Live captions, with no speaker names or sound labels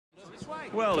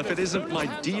Well, if it isn't my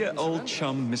dear old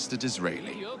chum, Mr.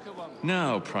 Disraeli.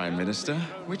 Now, Prime Minister,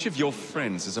 which of your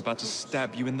friends is about to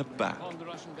stab you in the back?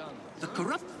 The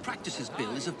Corrupt Practices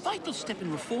Bill is a vital step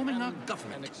in reforming our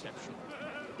government.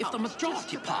 If the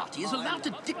majority party is allowed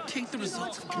to dictate the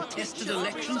results of contested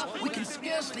elections, we can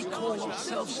scarcely call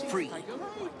ourselves free.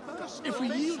 If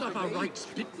we yield up our rights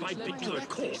bit by bit to the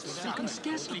courts, we can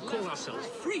scarcely call ourselves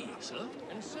free, sir.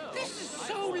 This is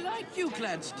so like you,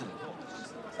 Gladstone.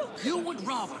 You would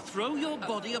rather throw your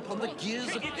body upon the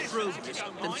gears of progress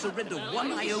than surrender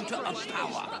one iota of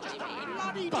power.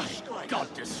 By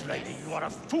God, Disraeli, you are a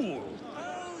fool!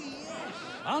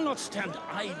 I'll not stand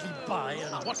idly by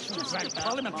and watch you drag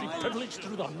parliamentary privilege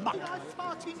through the muck.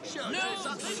 No,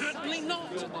 certainly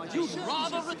not. You'd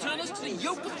rather return us to the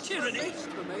yoke of tyranny?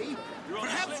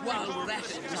 Perhaps while we're at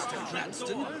it, Mr.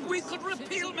 Gladstone, we could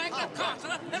repeal Magna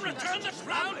Carta and return the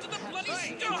crown to the bloody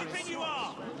Stuarts. you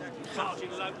are!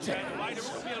 Charging low tech away to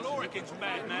be a law against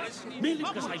mad manners. Merely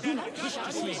because I do not wish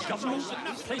to see a government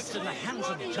placed in the hands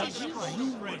of judges,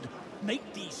 you would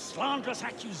make these slanderous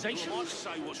accusations? I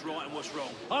say what's right and what's wrong.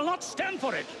 I'll not stand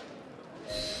for it.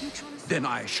 Then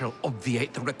I shall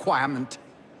obviate the requirement.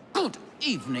 Good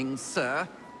evening, sir.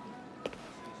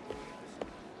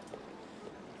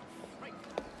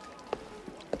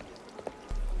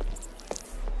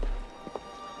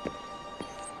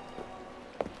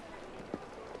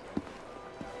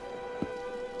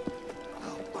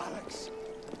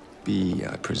 B,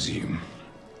 I presume.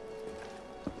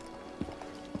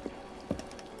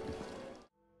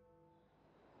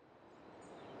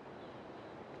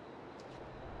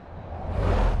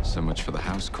 So much for the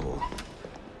house call.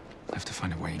 I have to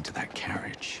find a way into that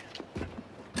carriage.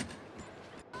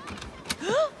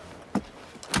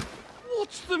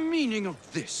 What's the meaning of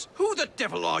this? Who the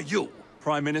devil are you?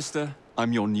 Prime Minister,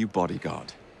 I'm your new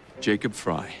bodyguard, Jacob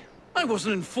Fry. I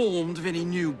wasn't informed of any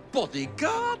new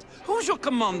bodyguard. Who's your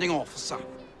commanding officer?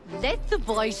 Let the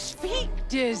boy speak,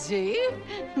 Dizzy.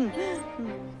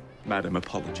 Madam,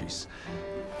 apologies.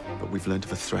 But we've learned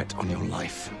of a threat on your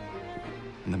life.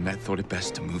 And the Met thought it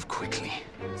best to move quickly.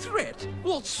 Threat?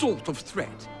 What sort of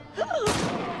threat?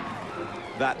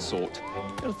 That sort.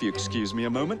 If you excuse me a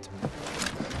moment.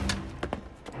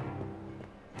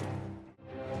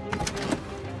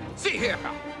 See here.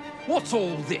 What's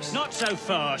all this? Not so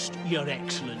fast, Your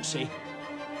Excellency.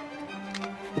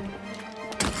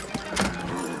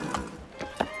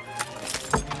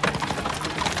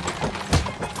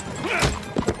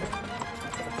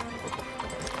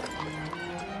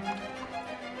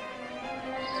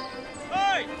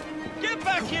 Hey! Get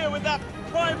back here with that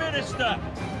Prime Minister!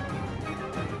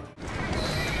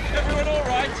 Everyone all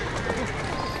right?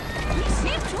 We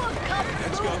seem to have come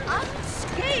through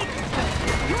unscathed.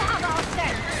 You have our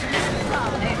thanks, Mr.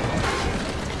 Crowley.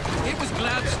 It was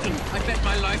Gladstone. I bet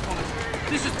my life on it.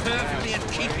 This is perfectly in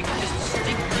keeping with this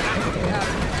distinct manner we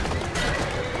have.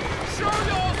 Show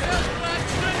yourself,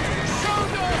 Gladstone! Show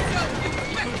yourself, you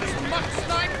feckless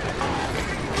mucksnipe!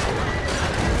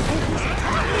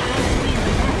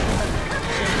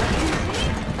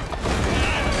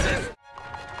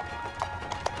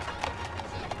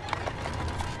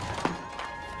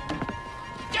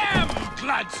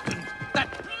 Gladstone! That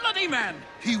bloody man!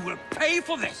 He will pay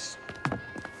for this!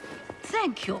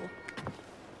 Thank you.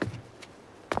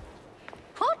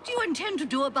 What do you intend to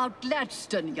do about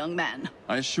Gladstone, young man?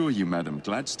 I assure you, Madam,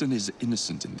 Gladstone is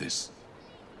innocent in this.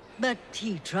 But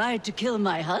he tried to kill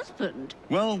my husband.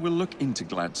 Well, we'll look into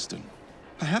Gladstone.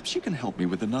 Perhaps you can help me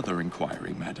with another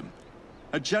inquiry, Madam.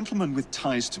 A gentleman with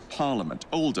ties to Parliament,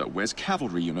 older, wears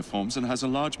cavalry uniforms and has a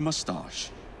large mustache.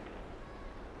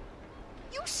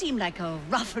 You seem like a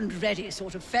rough and ready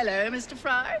sort of fellow, Mr.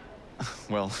 Fry.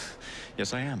 Well,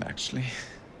 yes I am, actually.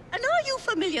 And are you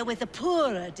familiar with the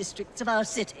poorer districts of our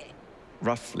city?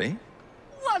 Roughly.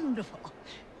 Wonderful.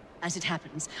 As it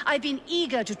happens, I've been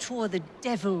eager to tour the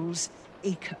Devil's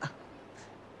Acre.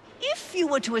 If you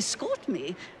were to escort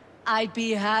me, I'd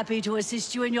be happy to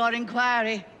assist you in your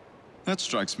inquiry. That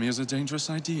strikes me as a dangerous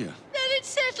idea. Then it's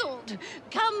settled.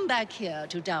 Come back here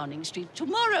to Downing Street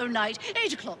tomorrow night,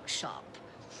 8 o'clock sharp.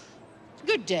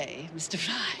 Good day, Mr.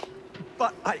 Fry.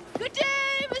 But I... Good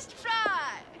day, Mr.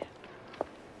 Fry!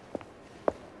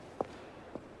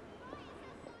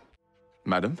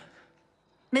 Madam?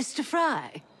 Mr.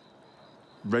 Fry?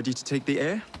 Ready to take the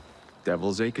air?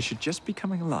 Devil's Acre should just be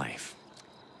coming alive.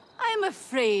 I'm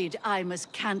afraid I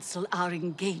must cancel our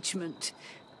engagement.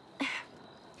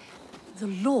 The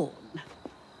lawn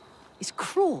is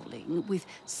crawling with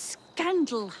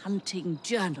scandal-hunting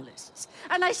journalists,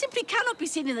 and I simply cannot be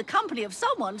seen in the company of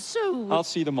someone so... I'll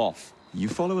see them off. You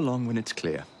follow along when it's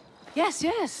clear. Yes,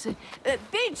 yes.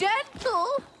 Be gentle,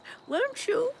 won't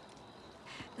you?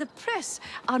 The press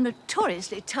are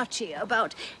notoriously touchy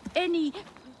about any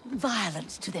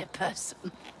violence to their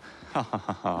person. Ha ha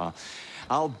ha ha.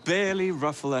 I'll barely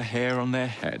ruffle a hair on their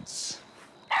heads.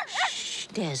 Shh,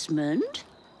 Desmond.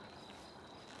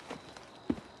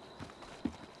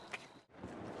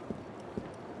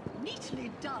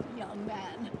 Neatly done, young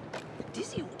man.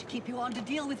 Dizzy ought to keep you on to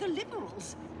deal with the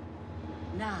liberals.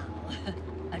 Now,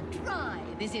 a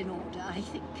drive is in order, I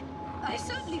think. I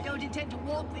certainly don't intend to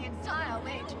walk the entire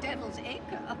way to Devil's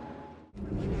Acre.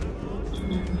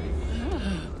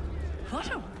 What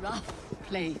a rough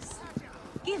place.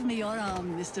 Give me your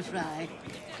arm, Mr. Fry.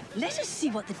 Let us see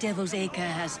what the Devil's Acre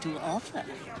has to offer.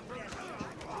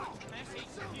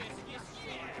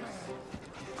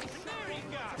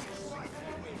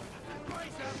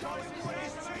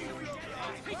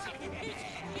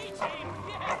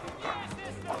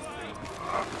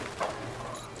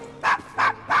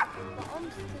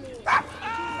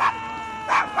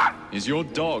 Is your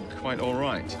dog quite all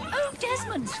right? Oh,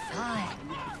 Desmond's fine.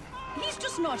 He's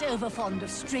just not over fond of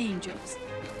strangers.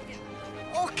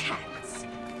 Or cats.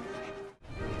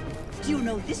 Do you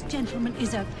know this gentleman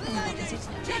is a... what is it?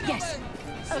 Yes,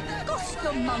 a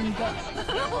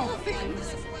costermonger. All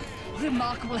things.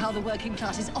 Remarkable how the working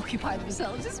classes occupy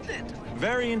themselves, isn't it?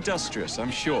 Very industrious,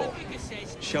 I'm sure.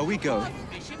 Shall we go?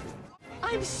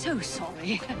 I'm so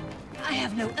sorry. I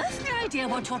have no earthly idea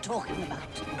what you're talking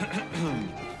about.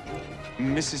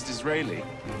 Mrs. Disraeli.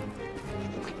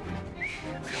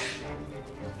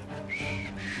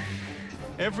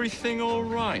 Everything all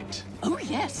right? Oh,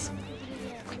 yes.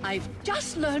 I've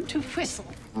just learned to whistle.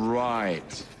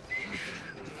 Right.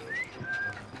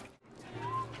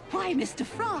 Why, Mr.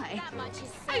 Fry?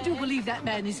 I do believe that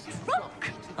man is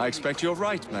drunk. I expect you're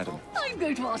right, madam. I'm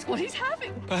going to ask what he's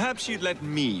having. Perhaps you'd let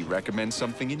me recommend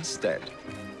something instead.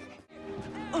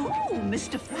 Oh,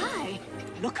 Mr. Fry,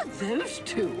 look at those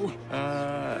two.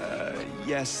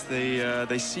 Yes,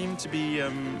 they seem to be,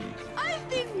 I've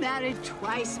been married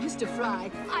twice, Mr. Fry.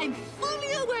 I'm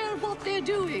fully aware of what they're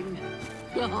doing.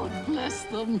 God bless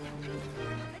them.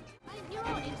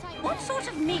 What sort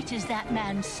of meat is that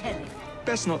man selling?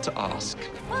 best not to ask.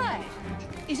 Why?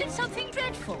 Is it something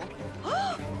dreadful?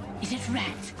 Is it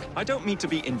rat? I don't mean to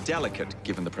be indelicate,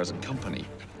 given the present company,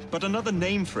 but another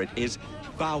name for it is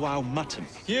Bow Wow Mutton.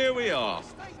 Here we are,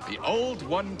 the old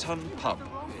one-ton pub.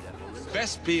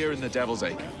 Best beer in the Devil's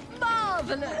Acre.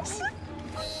 Marvelous!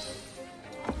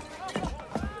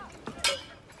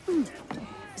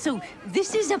 So,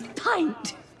 this is a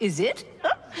pint, is it?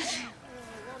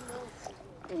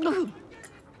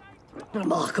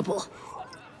 Remarkable.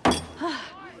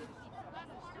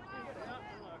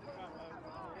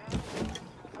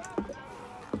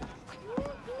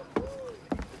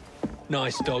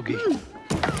 Nice doggy.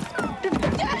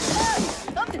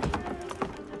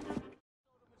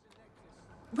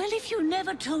 Well, if you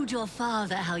never told your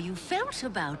father how you felt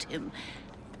about him,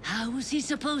 how was he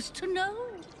supposed to know?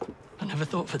 I never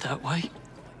thought of it that way.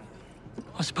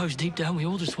 I suppose deep down we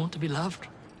all just want to be loved.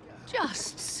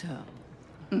 Just so.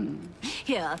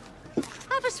 Here,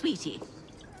 have a sweetie.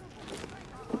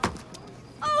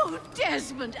 Oh,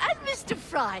 Desmond and Mr.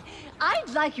 Fry, I'd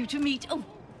like you to meet... Oh,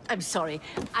 I'm sorry,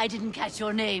 I didn't catch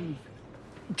your name.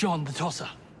 John the Tosser.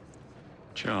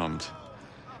 Charmed.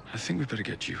 I think we better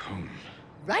get you home.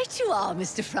 Right you are,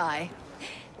 Mr. Fry.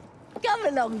 Come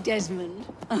along, Desmond.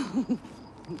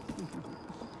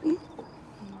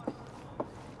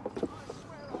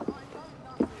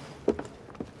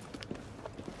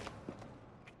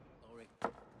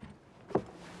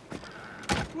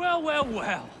 Well, well,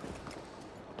 well.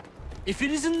 If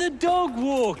it isn't the dog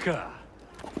walker.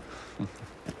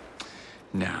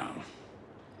 Now,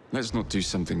 let's not do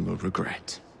something we'll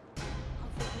regret.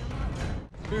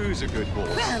 Who's a good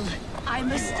horse? Well, I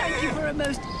must thank you for a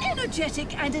most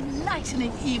energetic and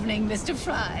enlightening evening, Mr.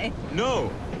 Fry.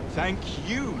 No, thank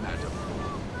you, madam.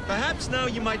 Perhaps now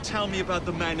you might tell me about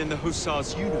the man in the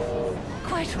hussar's uniform.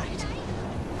 Quite right.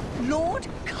 Lord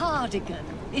Cardigan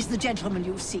is the gentleman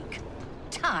you seek.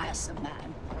 Tiresome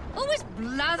man. Always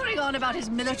blathering on about his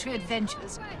military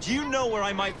adventures. Do you know where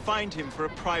I might find him for a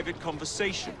private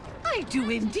conversation? I do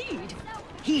indeed.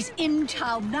 He's in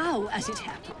town now, as it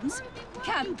happens,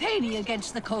 campaigning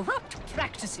against the Corrupt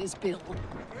Practices Bill.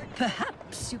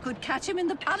 Perhaps you could catch him in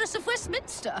the Palace of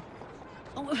Westminster.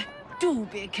 Oh, do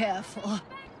be careful.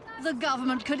 The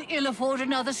government could ill afford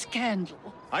another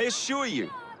scandal. I assure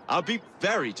you, I'll be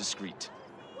very discreet.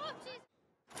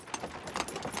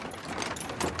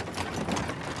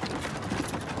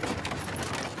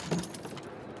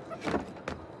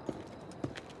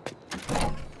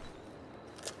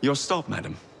 Your stop,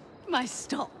 madam. My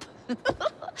stop.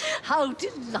 How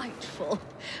delightful.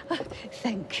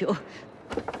 Thank you.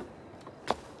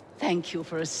 Thank you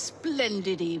for a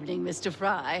splendid evening, Mr.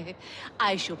 Fry.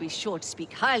 I shall be sure to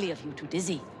speak highly of you to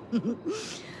Dizzy.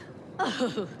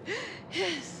 Oh,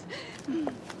 yes.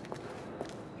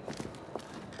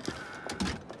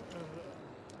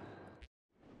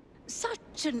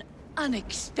 Such an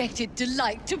unexpected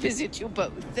delight to visit you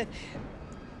both.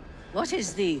 What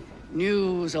is the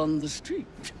news on the street?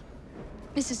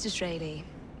 Mrs. Disraeli,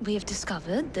 we have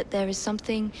discovered that there is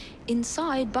something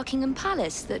inside Buckingham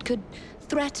Palace that could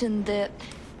threaten the...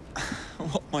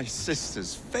 What my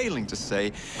sister's failing to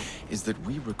say is that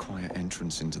we require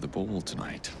entrance into the ball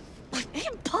tonight.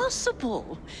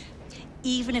 Impossible!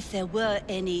 Even if there were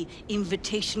any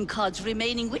invitation cards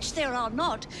remaining, which there are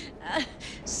not,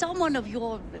 someone of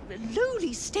your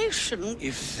lowly station...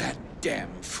 If that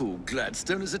damn fool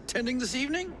Gladstone is attending this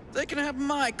evening, they can have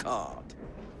my card.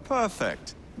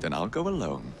 Perfect. Then I'll go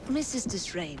alone. Mrs.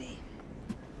 Disraeli,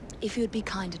 if you would be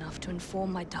kind enough to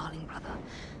inform my darling brother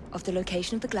of the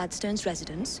location of the Gladstones'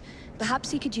 residence,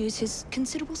 perhaps he could use his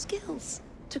considerable skills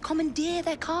to commandeer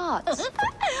their cards.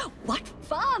 What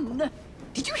fun!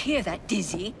 Did you hear that,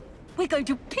 Dizzy? We're going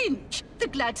to pinch the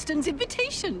Gladstones'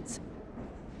 invitations.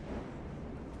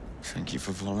 Thank you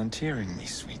for volunteering me,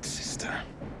 sweet sister.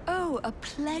 Oh, a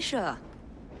pleasure,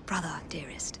 brother,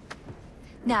 dearest.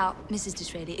 Now, Mrs.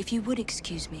 Disraeli, if you would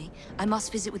excuse me, I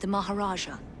must visit with the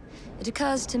Maharaja. It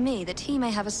occurs to me that he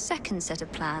may have a second set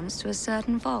of plans to a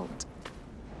certain vault.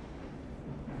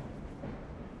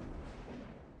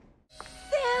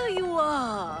 There you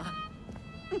are!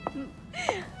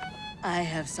 I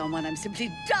have someone I'm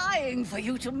simply dying for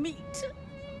you to meet.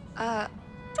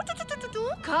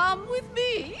 Come with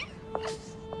me.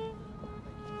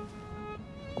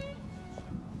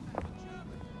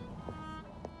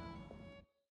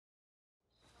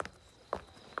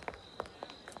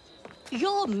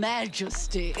 Your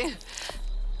Majesty,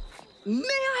 may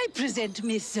I present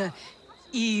Miss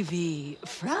Evie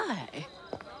Fry?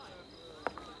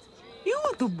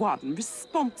 You're the one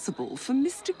responsible for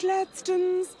Mr.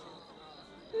 Gladstone's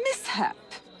mishap.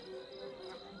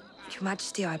 Your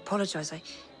Majesty, I apologize.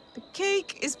 The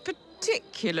cake is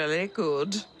particularly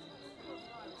good.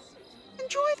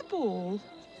 Enjoy the ball.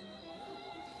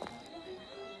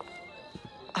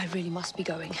 I really must be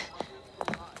going.